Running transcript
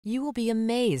You will be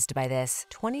amazed by this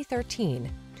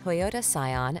 2013 Toyota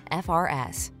Scion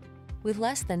FRS. With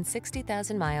less than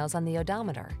 60,000 miles on the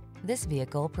odometer, this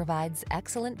vehicle provides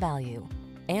excellent value.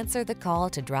 Answer the call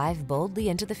to drive boldly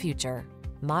into the future.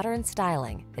 Modern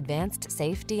styling, advanced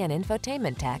safety and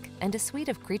infotainment tech, and a suite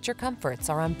of creature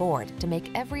comforts are on board to make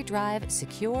every drive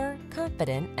secure,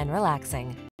 confident, and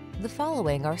relaxing. The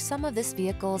following are some of this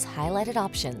vehicle's highlighted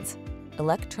options: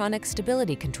 electronic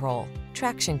stability control,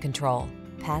 traction control,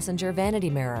 passenger vanity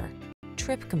mirror,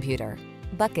 trip computer,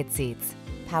 bucket seats,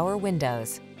 power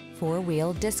windows,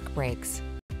 four-wheel disc brakes,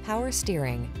 power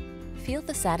steering. Feel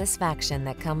the satisfaction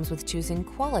that comes with choosing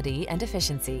quality and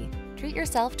efficiency. Treat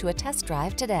yourself to a test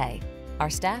drive today. Our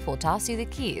staff will toss you the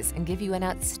keys and give you an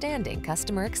outstanding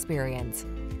customer experience.